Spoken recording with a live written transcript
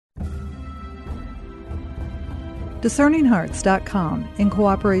DiscerningHearts.com, in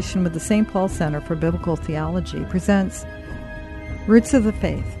cooperation with the St. Paul Center for Biblical Theology, presents Roots of the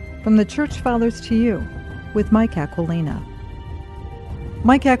Faith, From the Church Fathers to You, with Mike Aquilina.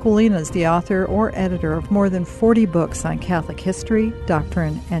 Mike Aquilina is the author or editor of more than 40 books on Catholic history,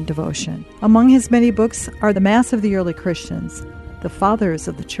 doctrine, and devotion. Among his many books are The Mass of the Early Christians, The Fathers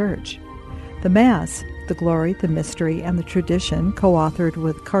of the Church, The Mass, The Glory, the Mystery, and the Tradition, co-authored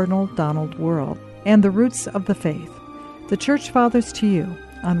with Cardinal Donald Wuerl, and The Roots of the Faith, The Church Fathers to You,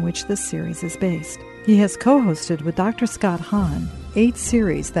 on which this series is based. He has co-hosted with Dr. Scott Hahn 8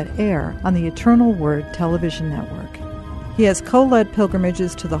 series that air on the Eternal Word television network. He has co-led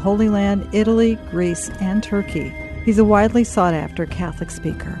pilgrimages to the Holy Land, Italy, Greece, and Turkey. He's a widely sought-after Catholic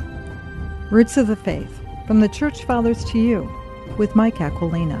speaker. Roots of the Faith, From the Church Fathers to You, with Mike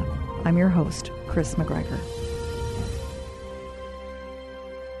Aquilina. I'm your host, Chris McGregor.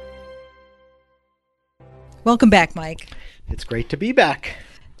 Welcome back, Mike. It's great to be back.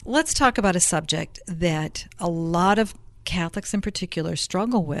 Let's talk about a subject that a lot of Catholics in particular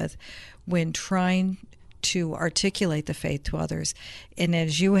struggle with when trying to articulate the faith to others. And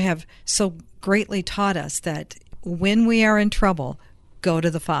as you have so greatly taught us, that when we are in trouble, go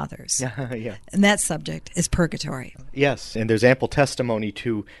to the Fathers. Yeah. And that subject is purgatory. Yes, and there's ample testimony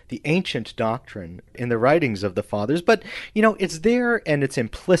to the ancient doctrine in the writings of the Fathers. But, it's there and it's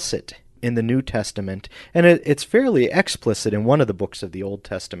implicit in the New Testament, and it's fairly explicit in one of the books of the Old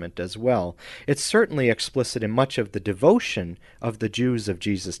Testament as well. It's certainly explicit in much of the devotion of the Jews of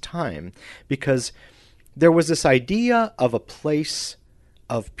Jesus' time, because there was this idea of a place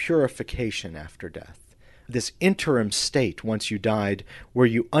of purification after death, this interim state once you died where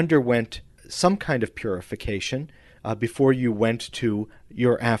you underwent some kind of purification before you went to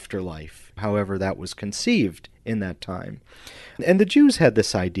your afterlife, however that was conceived in that time. And the Jews had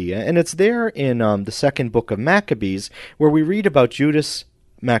this idea, and it's there in the second book of Maccabees, where we read about Judas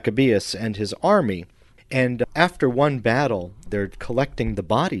Maccabeus and his army. And after one battle, they're collecting the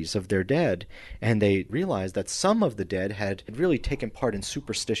bodies of their dead, and they realized that some of the dead had really taken part in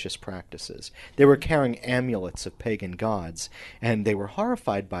superstitious practices. They were carrying amulets of pagan gods, and they were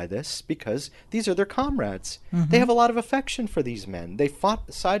horrified by this because these are their comrades. Mm-hmm. They have a lot of affection for these men. They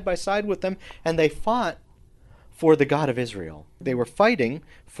fought side by side with them, and they fought for the God of Israel. They were fighting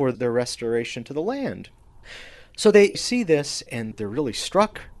for their restoration to the land. So they see this, and they're really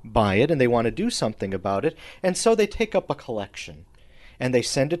struck by it, and they want to do something about it, and so they take up a collection, and they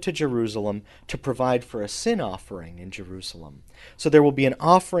send it to Jerusalem to provide for a sin offering in Jerusalem. So there will be an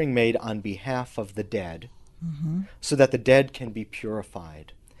offering made on behalf of the dead, so that the dead can be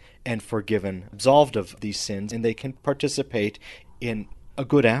purified and forgiven, absolved of these sins, and they can participate in a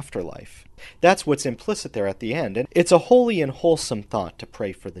good afterlife. That's what's implicit there at the end. And it's a holy and wholesome thought to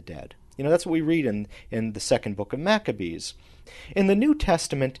pray for the dead. That's what we read in the second book of Maccabees. In the New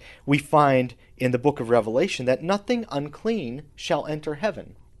Testament, we find in the book of Revelation that nothing unclean shall enter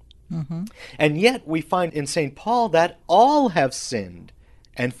heaven. Mm-hmm. And yet we find in St. Paul that all have sinned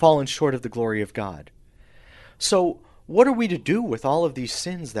and fallen short of the glory of God. So what are we to do with all of these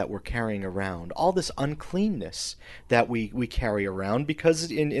sins that we're carrying around, all this uncleanness that we carry around? Because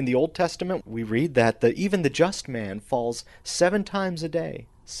in the Old Testament, we read that even the just man falls 7 times a day.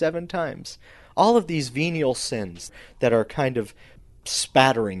 7 times. All of these venial sins that are kind of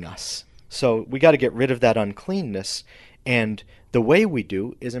spattering us. So we got to get rid of that uncleanness, and the way we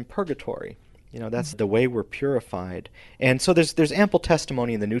do is in purgatory. That's the way we're purified. And so there's ample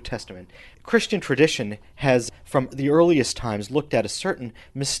testimony in the New Testament. Christian tradition has, from the earliest times, looked at a certain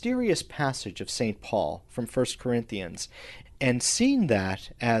mysterious passage of St. Paul from 1 Corinthians and seen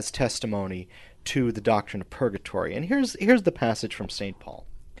that as testimony to the doctrine of purgatory. And here's the passage from St. Paul.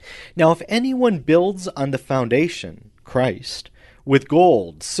 Now, if anyone builds on the foundation, Christ, with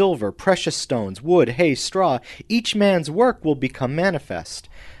gold, silver, precious stones, wood, hay, straw, each man's work will become manifest,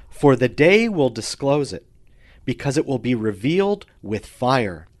 for the day will disclose it, because it will be revealed with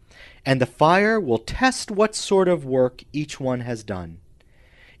fire, and the fire will test what sort of work each one has done.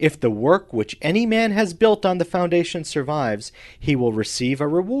 If the work which any man has built on the foundation survives, he will receive a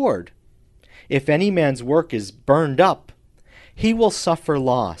reward. If any man's work is burned up, he will suffer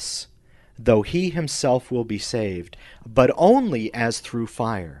loss, though he himself will be saved, but only as through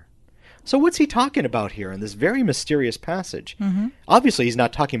fire. So what's he talking about here in this very mysterious passage? Mm-hmm. Obviously, he's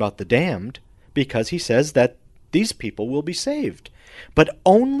not talking about the damned, because he says that these people will be saved, but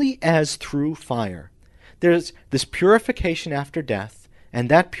only as through fire. There's this purification after death, and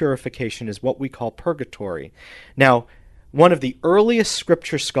that purification is what we call purgatory. Now, one of the earliest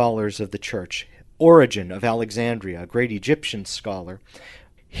scripture scholars of the church, Origen of Alexandria, a great Egyptian scholar,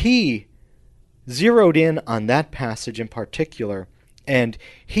 he zeroed in on that passage in particular, and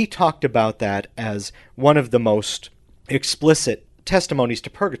he talked about that as one of the most explicit testimonies to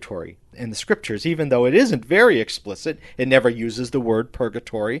purgatory in the scriptures, even though it isn't very explicit. It never uses the word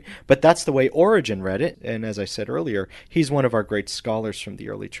purgatory, but that's the way Origen read it, and as I said earlier, he's one of our great scholars from the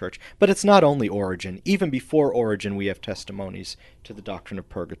early church. But it's not only Origen. Even before Origen, we have testimonies to the doctrine of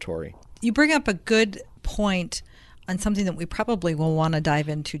purgatory. You bring up a good point on something that we probably will want to dive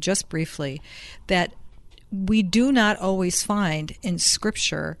into just briefly, that we do not always find in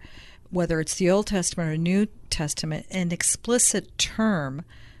Scripture, whether it's the Old Testament or New Testament, an explicit term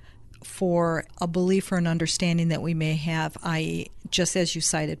for a belief or an understanding that we may have, i.e., just as you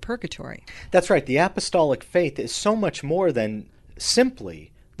cited, purgatory. That's right. The apostolic faith is so much more than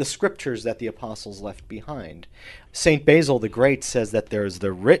simply the scriptures that the apostles left behind. St. Basil the Great says that there's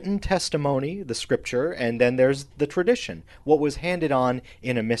the written testimony, the scripture, and then there's the tradition, what was handed on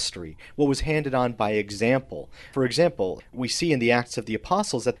in a mystery, what was handed on by example. For example, we see in the Acts of the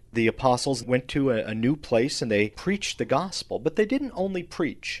Apostles that the apostles went to a new place and they preached the gospel, but they didn't only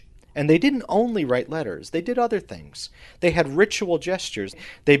preach. And they didn't only write letters. They did other things. They had ritual gestures.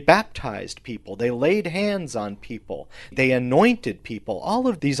 They baptized people. They laid hands on people. They anointed people. All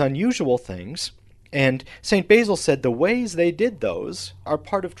of these unusual things. And St. Basil said the ways they did those are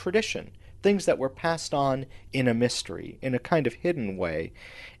part of tradition, things that were passed on in a mystery, in a kind of hidden way.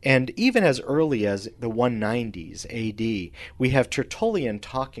 And even as early as the 190s AD, we have Tertullian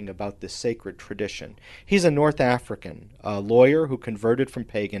talking about this sacred tradition. He's a North African, a lawyer who converted from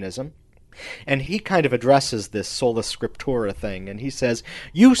paganism, and he kind of addresses this sola scriptura thing, and he says,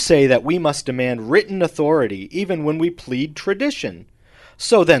 "You say that we must demand written authority even when we plead tradition.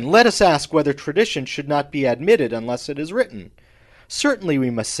 So then, let us ask whether tradition should not be admitted unless it is written. Certainly we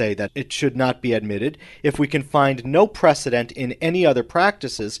must say that it should not be admitted if we can find no precedent in any other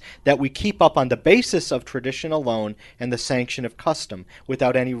practices that we keep up on the basis of tradition alone and the sanction of custom,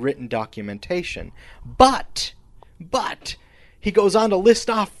 without any written documentation. But, he goes on to list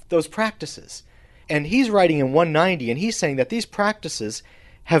off those practices. And he's writing in 190, and he's saying that these practices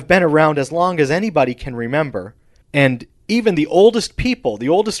have been around as long as anybody can remember. And even the oldest people, the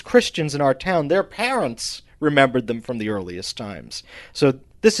oldest Christians in our town, their parents remembered them from the earliest times. So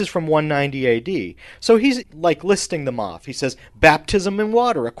this is from 190 AD. So he's like listing them off. He says, baptism in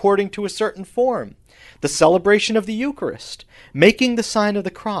water according to a certain form, the celebration of the Eucharist, making the sign of the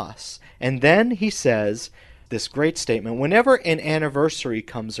cross. And then he says this great statement, whenever an anniversary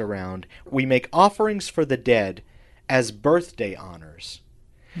comes around, we make offerings for the dead as birthday honors.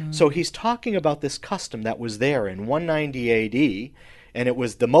 So he's talking about this custom that was there in 190 AD, and it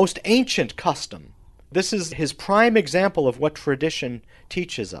was the most ancient custom. This is his prime example of what tradition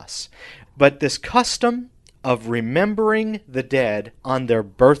teaches us. But this custom of remembering the dead on their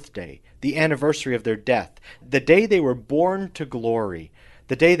birthday, the anniversary of their death, the day they were born to glory,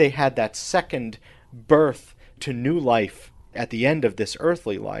 the day they had that second birth to new life at the end of this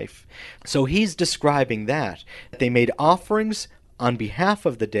earthly life. So he's describing that. They made offerings on behalf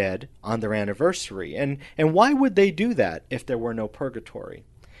of the dead on their anniversary. And why would they do that if there were no purgatory?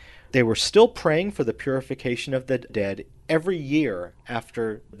 They were still praying for the purification of the dead every year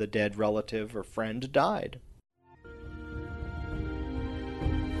after the dead relative or friend died.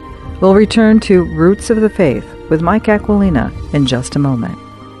 We'll return to Roots of the Faith with Mike Aquilina in just a moment.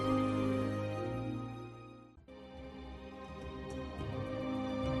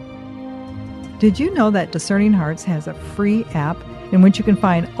 Did you know that Discerning Hearts has a free app in which you can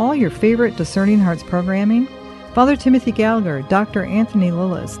find all your favorite Discerning Hearts programming? Father Timothy Gallagher, Dr. Anthony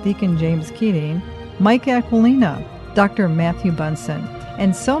Lillis, Deacon James Keating, Mike Aquilina, Dr. Matthew Bunson,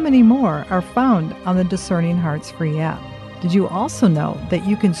 and so many more are found on the Discerning Hearts free app. Did you also know that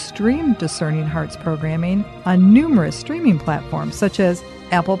you can stream Discerning Hearts programming on numerous streaming platforms such as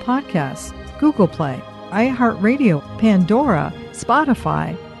Apple Podcasts, Google Play, iHeartRadio, Pandora,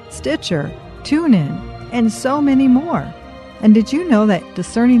 Spotify, Stitcher, TuneIn, and so many more? And did you know that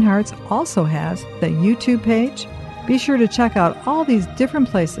Discerning Hearts also has the YouTube page? Be sure to check out all these different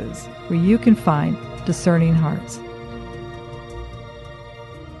places where you can find Discerning Hearts.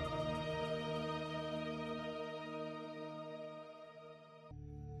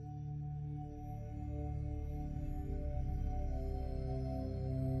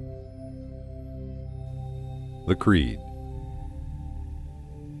 The Creed.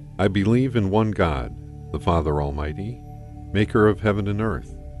 I believe in one God, the Father Almighty, maker of heaven and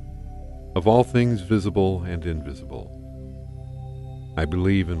earth, of all things visible and invisible. I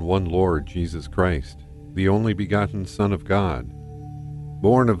believe in one Lord Jesus Christ, the only begotten Son of God,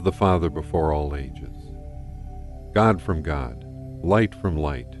 born of the Father before all ages, God from God, light from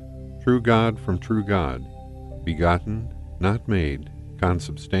light, true God from true God, begotten, not made,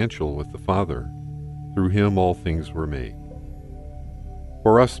 consubstantial with the Father. Through him all things were made.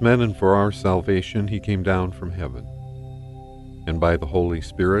 For us men and for our salvation he came down from heaven, and by the Holy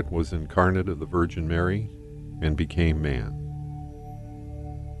Spirit was incarnate of the Virgin Mary, and became man.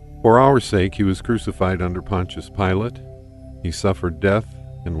 For our sake he was crucified under Pontius Pilate. He suffered death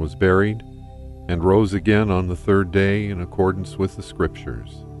and was buried, and rose again on the third day in accordance with the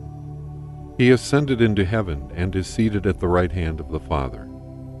Scriptures. He ascended into heaven and is seated at the right hand of the Father.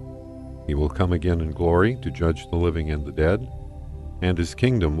 He will come again in glory to judge the living and the dead, and his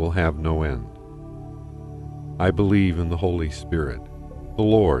kingdom will have no end. I believe in the Holy Spirit, the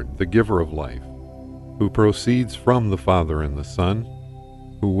Lord, the giver of life, who proceeds from the Father and the Son,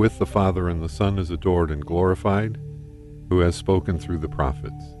 who with the Father and the Son is adored and glorified, who has spoken through the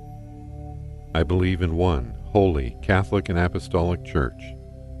prophets. I believe in one holy, Catholic, and Apostolic Church.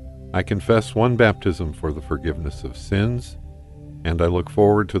 I confess one baptism for the forgiveness of sins, and I look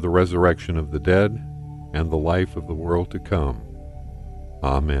forward to the resurrection of the dead and the life of the world to come.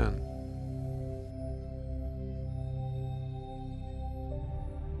 Amen.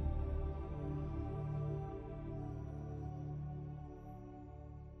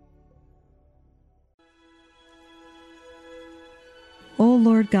 O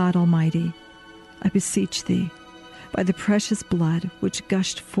Lord God Almighty, I beseech thee, by the precious blood which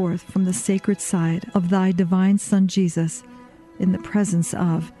gushed forth from the sacred side of thy divine Son Jesus, in the presence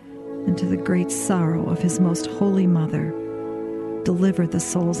of, and to the great sorrow of his most holy Mother, deliver the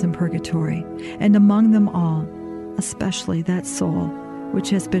souls in purgatory, and among them all, especially that soul which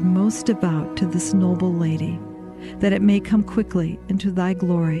has been most devout to this noble lady, that it may come quickly into thy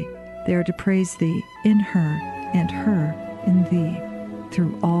glory, there to praise thee in her, and her in thee,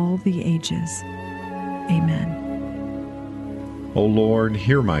 through all the ages. Amen. O Lord,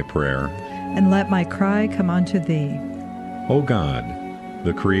 hear my prayer. And let my cry come unto thee. O God,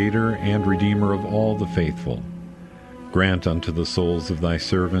 the Creator and Redeemer of all the faithful, grant unto the souls of thy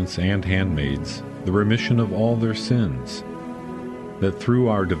servants and handmaids the remission of all their sins, that through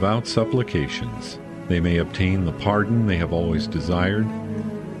our devout supplications they may obtain the pardon they have always desired,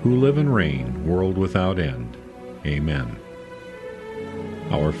 who live and reign, world without end. Amen.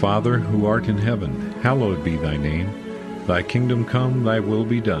 Our Father, who art in heaven, hallowed be thy name. Thy kingdom come, thy will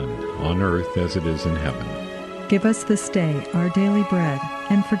be done, on earth as it is in heaven. Give us this day our daily bread,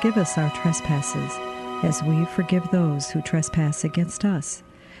 and forgive us our trespasses, as we forgive those who trespass against us.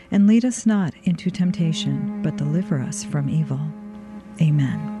 And lead us not into temptation, but deliver us from evil.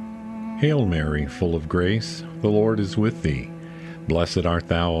 Amen. Hail Mary, full of grace, the Lord is with thee. Blessed art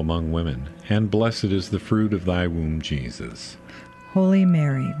thou among women, and blessed is the fruit of thy womb, Jesus. Holy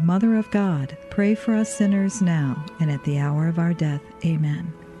Mary, Mother of God, pray for us sinners now and at the hour of our death.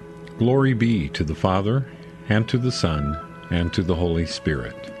 Amen. Glory be to the Father, and to the Son, and to the Holy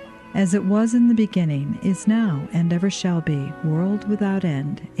Spirit. As it was in the beginning, is now, and ever shall be, world without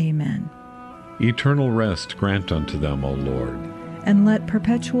end. Amen. Eternal rest grant unto them, O Lord. And let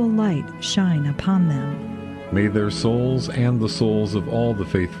perpetual light shine upon them. May their souls and the souls of all the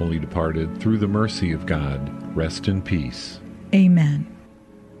faithfully departed, through the mercy of God, rest in peace. Amen.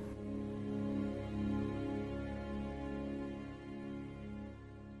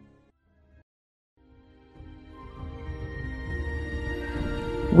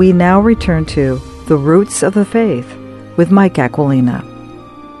 We now return to The Roots of the Faith with Mike Aquilina.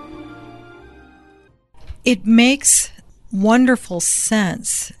 It makes wonderful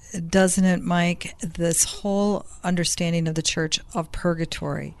sense, doesn't it, Mike, this whole understanding of the Church of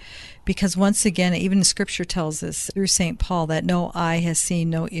Purgatory? Because once again, even Scripture tells us through St. Paul that no eye has seen,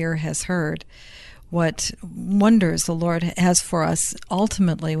 no ear has heard what wonders the Lord has for us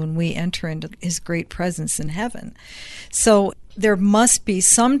ultimately when we enter into his great presence in heaven. So there must be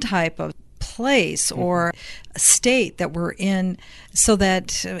some type of place or state that we're in, so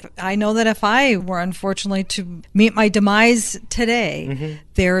that I know that if I were unfortunately to meet my demise today,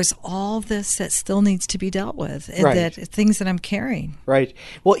 there's all this that still needs to be dealt with, Right. that things that I'm carrying. Right.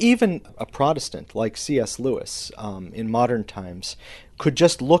 Well, even a Protestant like C.S. Lewis in modern times could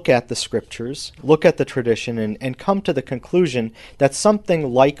just look at the Scriptures, look at the tradition, and come to the conclusion that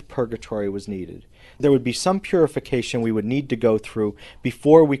something like purgatory was needed. There would be some purification we would need to go through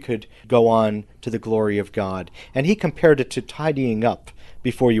before we could go on to the glory of God. And he compared it to tidying up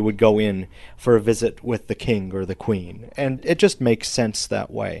before you would go in for a visit with the king or the queen. And it just makes sense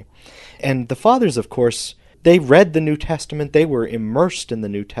that way. And the fathers, of course, they read the New Testament, they were immersed in the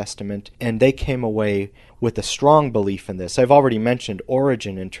New Testament, and they came away with a strong belief in this. I've already mentioned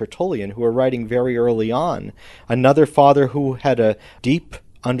Origen and Tertullian, who were writing very early on. Another father who had a deep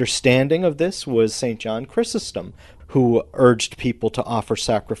understanding of this was St. John Chrysostom, who urged people to offer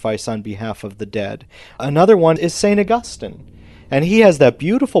sacrifice on behalf of the dead. Another one is St. Augustine, and he has that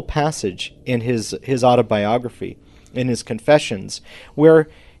beautiful passage in his autobiography, in his Confessions, where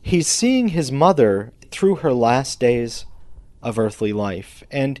he's seeing his mother through her last days of earthly life,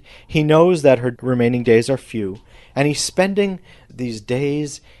 and he knows that her remaining days are few, and he's spending these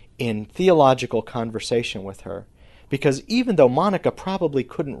days in theological conversation with her, because even though Monica probably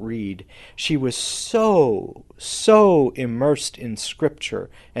couldn't read, she was so immersed in Scripture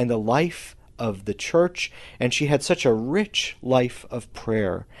and the life of the Church, and she had such a rich life of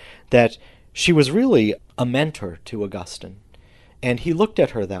prayer that she was really a mentor to Augustine. And he looked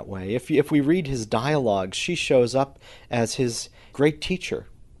at her that way. If we read his dialogues, she shows up as his great teacher,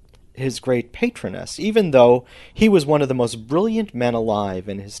 his great patroness, even though he was one of the most brilliant men alive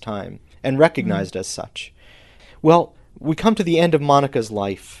in his time and recognized as such. Well, we come to the end of Monica's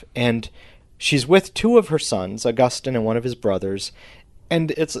life, and she's with two of her sons, Augustine and one of his brothers,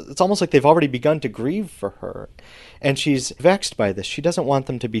 and it's almost like they've already begun to grieve for her. And she's vexed by this. She doesn't want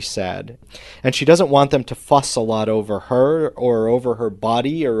them to be sad. And she doesn't want them to fuss a lot over her or over her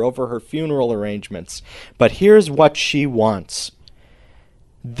body or over her funeral arrangements. But here's what she wants.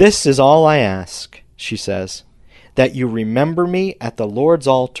 "This is all I ask," she says, "that you remember me at the Lord's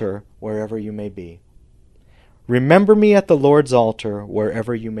altar wherever you may be. Remember me at the Lord's altar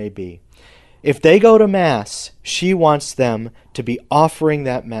wherever you may be." If they go to Mass, she wants them to be offering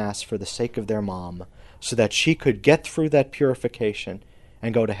that Mass for the sake of their mom, so that she could get through that purification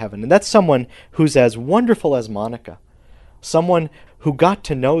and go to heaven. And that's someone who's as wonderful as Monica, someone who got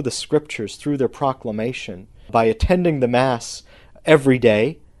to know the Scriptures through their proclamation by attending the Mass every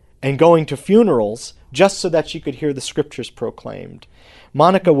day and going to funerals just so that she could hear the Scriptures proclaimed.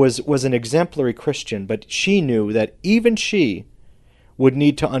 Monica was an exemplary Christian, but she knew that even she would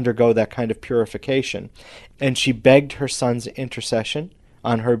need to undergo that kind of purification. And she begged her son's intercession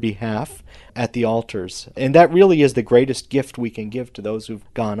on her behalf at the altars. And that really is the greatest gift we can give to those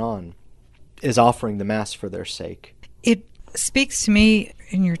who've gone on, is offering the Mass for their sake. It speaks to me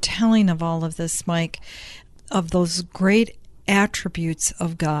in your telling of all of this, Mike, of those great attributes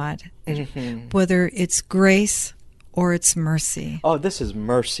of God, whether it's grace or it's mercy. Oh, this is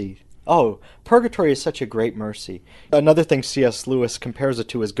mercy. Oh, purgatory is such a great mercy. Another thing C.S. Lewis compares it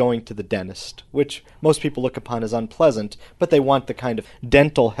to is going to the dentist, which most people look upon as unpleasant, but they want the kind of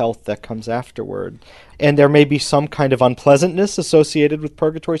dental health that comes afterward. And there may be some kind of unpleasantness associated with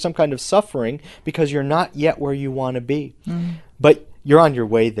purgatory, some kind of suffering, because you're not yet where you want to be. But you're on your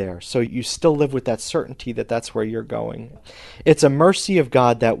way there, so you still live with that certainty that that's where you're going. It's a mercy of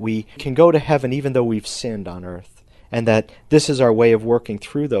God that we can go to heaven even though we've sinned on earth, and that this is our way of working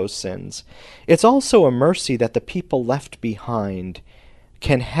through those sins. It's also a mercy that the people left behind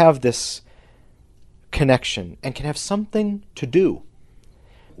can have this connection and can have something to do.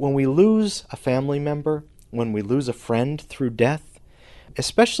 When we lose a family member, when we lose a friend through death,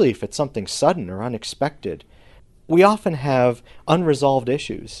 especially if it's something sudden or unexpected, we often have unresolved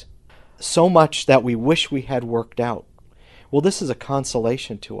issues, so much that we wish we had worked out. Well, this is a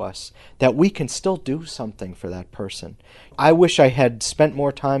consolation to us that we can still do something for that person. I wish I had spent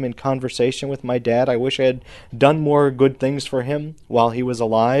more time in conversation with my dad. I wish I had done more good things for him while he was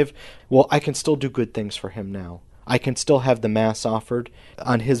alive. Well, I can still do good things for him now. I can still have the Mass offered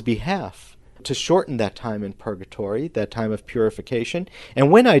on his behalf to shorten that time in purgatory, that time of purification.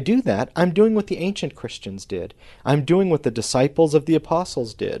 And when I do that, I'm doing what the ancient Christians did. I'm doing what the disciples of the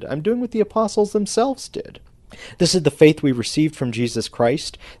apostles did. I'm doing what the apostles themselves did. This is the faith we received from Jesus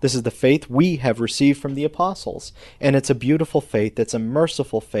Christ. This is the faith we have received from the apostles. And it's a beautiful faith. It's a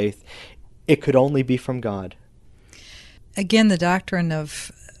merciful faith. It could only be from God. Again, the doctrine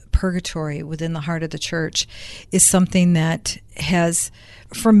of purgatory within the heart of the Church is something that has,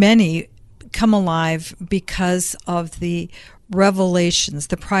 for many, come alive because of the revelations,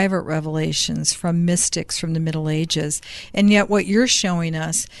 the private revelations from mystics from the Middle Ages. And yet what you're showing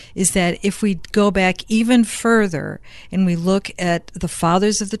us is that if we go back even further and we look at the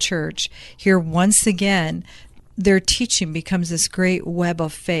fathers of the Church, here once again, their teaching becomes this great web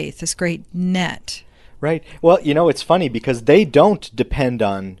of faith, this great net. Right. Well, it's funny because they don't depend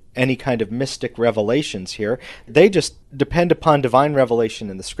on any kind of mystic revelations here. They just depend upon divine revelation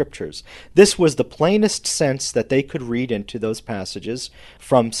in the Scriptures. This was the plainest sense that they could read into those passages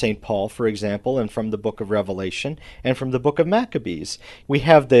from St. Paul, for example, and from the book of Revelation, and from the book of Maccabees. We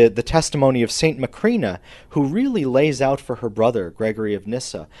have the testimony of St. Macrina, who really lays out for her brother, Gregory of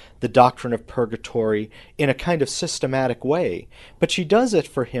Nyssa, the doctrine of purgatory in a kind of systematic way. But she does it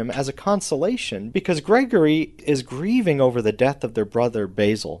for him as a consolation, because Gregory is grieving over the death of their brother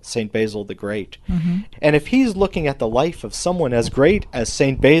Basil, St. Basil the Great. Mm-hmm. And if he's looking at the life of someone as great as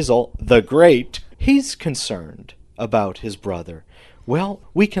St. Basil the Great, he's concerned about his brother. Well,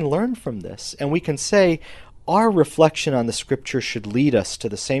 we can learn from this, and we can say our reflection on the Scripture should lead us to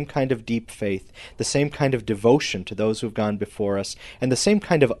the same kind of deep faith, the same kind of devotion to those who've gone before us, and the same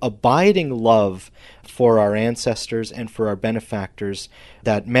kind of abiding love for our ancestors and for our benefactors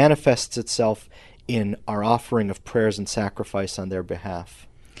that manifests itself in our offering of prayers and sacrifice on their behalf.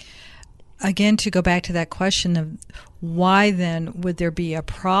 Again, to go back to that question of why then would there be a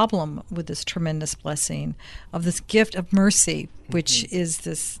problem with this tremendous blessing of this gift of mercy, which is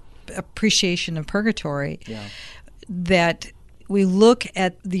this appreciation of purgatory, that we look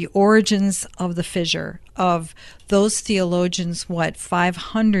at the origins of the fissure of those theologians,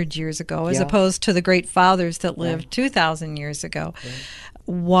 500 years ago, as opposed to the great fathers that lived 2,000 years ago,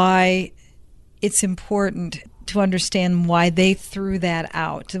 why it's important to understand why they threw that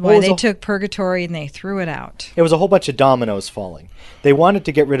out, why they took purgatory and they threw it out. It was a whole bunch of dominoes falling. They wanted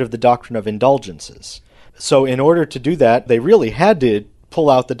to get rid of the doctrine of indulgences. So in order to do that, they really had to pull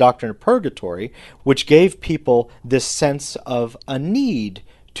out the doctrine of purgatory, which gave people this sense of a need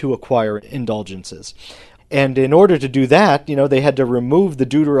to acquire indulgences. And in order to do that, they had to remove the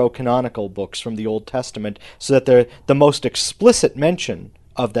deuterocanonical books from the Old Testament so that the most explicit mention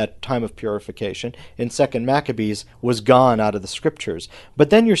of that time of purification in 2 Maccabees was gone out of the Scriptures. But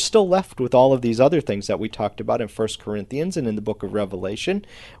then you're still left with all of these other things that we talked about in 1 Corinthians and in the book of Revelation,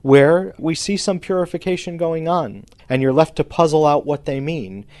 where we see some purification going on, and you're left to puzzle out what they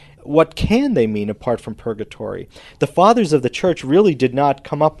mean. What can they mean apart from purgatory? The fathers of the Church really did not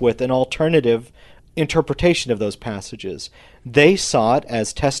come up with an alternative interpretation of those passages. They saw it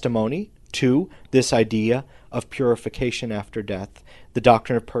as testimony to this idea of purification after death, the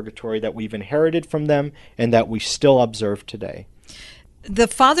doctrine of purgatory that we've inherited from them and that we still observe today. The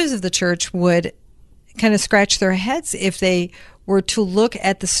fathers of the Church would kind of scratch their heads if they were to look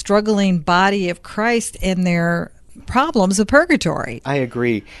at the struggling body of Christ and their problems of purgatory. I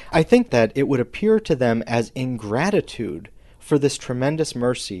agree. I think that it would appear to them as ingratitude for this tremendous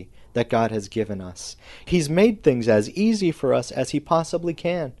mercy that God has given us. He's made things as easy for us as He possibly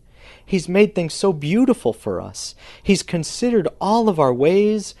can. He's made things so beautiful for us. He's considered all of our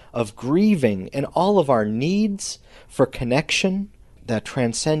ways of grieving and all of our needs for connection that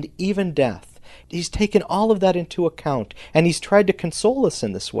transcend even death. He's taken all of that into account, and He's tried to console us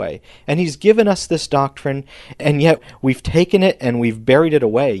in this way. And He's given us this doctrine, and yet we've taken it and we've buried it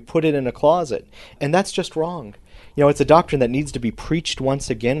away, put it in a closet. And that's just wrong. It's a doctrine that needs to be preached once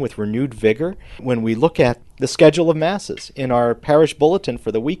again with renewed vigor. When we look at the schedule of Masses in our parish bulletin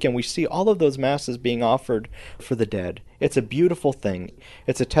for the weekend, we see all of those Masses being offered for the dead. It's a beautiful thing.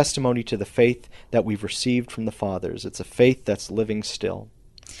 It's a testimony to the faith that we've received from the Fathers. It's a faith that's living still.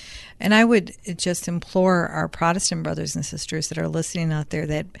 And I would just implore our Protestant brothers and sisters that are listening out there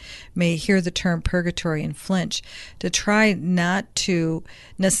that may hear the term purgatory and flinch to try not to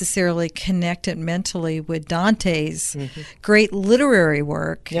necessarily connect it mentally with Dante's great literary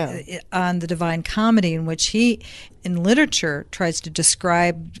work on the Divine Comedy, in which he, in literature, tries to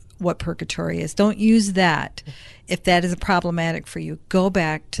describe what purgatory is. Don't use that. If that is problematic for you, go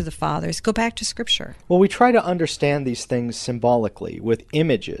back to the Fathers, go back to Scripture. Well, we try to understand these things symbolically with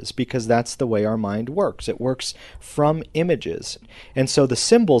images because that's the way our mind works. It works from images. And so the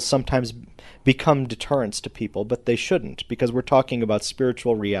symbols sometimes become deterrents to people, but they shouldn't, because we're talking about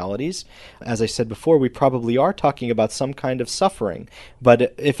spiritual realities. As I said before, we probably are talking about some kind of suffering.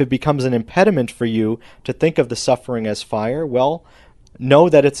 But if it becomes an impediment for you to think of the suffering as fire, well, know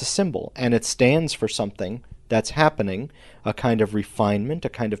that it's a symbol and it stands for something that's happening, a kind of refinement, a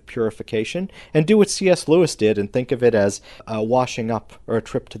kind of purification, and do what C.S. Lewis did and think of it as washing up or a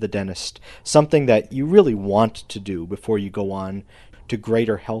trip to the dentist, something that you really want to do before you go on to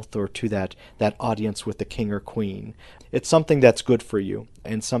greater health or to that audience with the king or queen. It's something that's good for you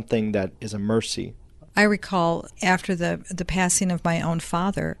and something that is a mercy. I recall after the passing of my own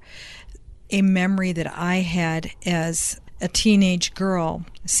father, a memory that I had as a teenage girl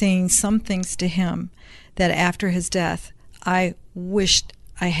saying some things to him that after his death I wished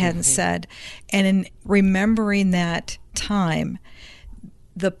I hadn't said. And in remembering that time,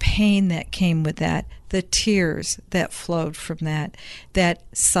 the pain that came with that, the tears that flowed from that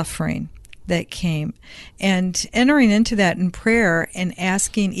suffering that came, and entering into that in prayer and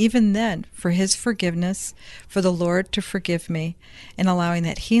asking even then for his forgiveness, for the Lord to forgive me, and allowing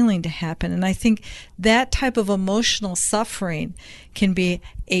that healing to happen. And I think that type of emotional suffering can be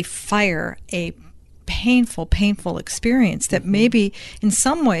a fire, a painful experience that maybe in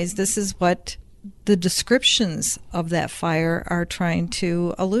some ways this is what the descriptions of that fire are trying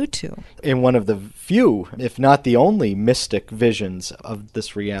to allude to. In one of the few, if not the only, mystic visions of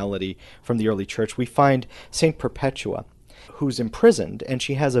this reality from the early church, we find Saint Perpetua, who's imprisoned, and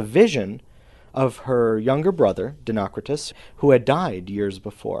she has a vision of her younger brother, Democritus, who had died years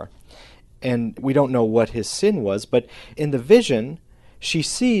before. And we don't know what his sin was, but in the vision, she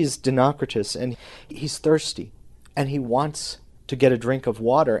sees Democritus, and he's thirsty, and he wants to get a drink of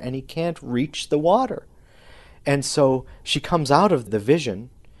water, and he can't reach the water. And so she comes out of the vision,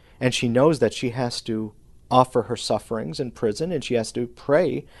 and she knows that she has to offer her sufferings in prison, and she has to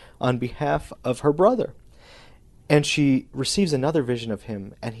pray on behalf of her brother. And she receives another vision of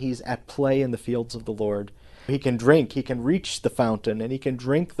him, and he's at play in the fields of the Lord. He can drink, he can reach the fountain, and he can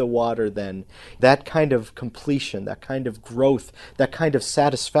drink the water then. That kind of completion, that kind of growth, that kind of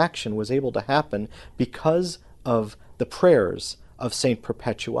satisfaction was able to happen because of the prayers of Saint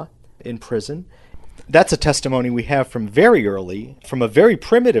Perpetua in prison. That's a testimony we have from very early, from a very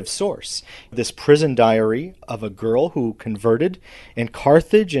primitive source. This prison diary of a girl who converted in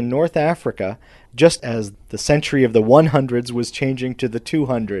Carthage in North Africa, just as the century of the 100s was changing to the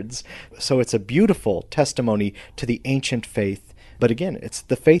 200s. So it's a beautiful testimony to the ancient faith. But again, it's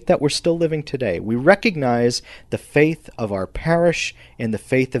the faith that we're still living today. We recognize the faith of our parish and the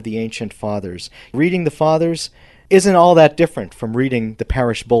faith of the ancient fathers. Reading the fathers isn't all that different from reading the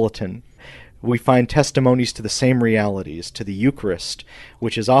parish bulletin. We find testimonies to the same realities, to the Eucharist,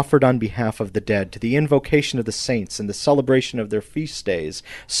 which is offered on behalf of the dead, to the invocation of the saints and the celebration of their feast days.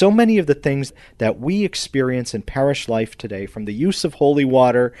 So many of the things that we experience in parish life today, from the use of holy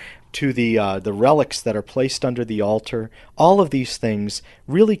water to the relics that are placed under the altar, all of these things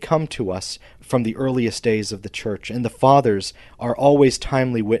really come to us from the earliest days of the Church, and the Fathers are always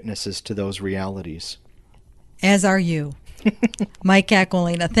timely witnesses to those realities. As are you. Mike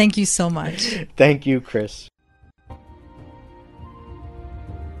Aquilina, thank you so much. Thank you, Chris.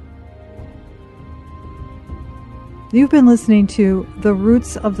 You've been listening to The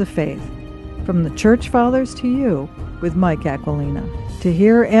Roots of the Faith, From the Church Fathers to You, with Mike Aquilina. To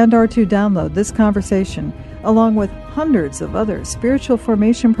hear and/or to download this conversation, along with hundreds of other spiritual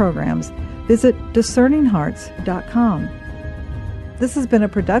formation programs, visit discerninghearts.com. This has been a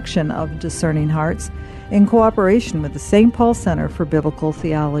production of Discerning Hearts in cooperation with the St. Paul Center for Biblical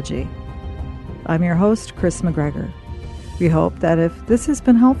Theology. I'm your host, Chris McGregor. We hope that if this has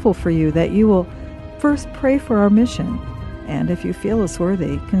been helpful for you, that you will first pray for our mission, and if you feel us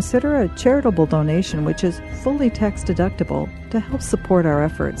worthy, consider a charitable donation which is fully tax deductible to help support our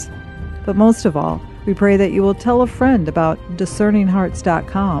efforts. But most of all, we pray that you will tell a friend about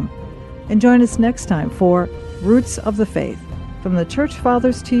discerninghearts.com and join us next time for Roots of the Faith, From the Church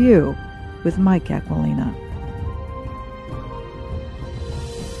Fathers to You, with Mike Aquilina.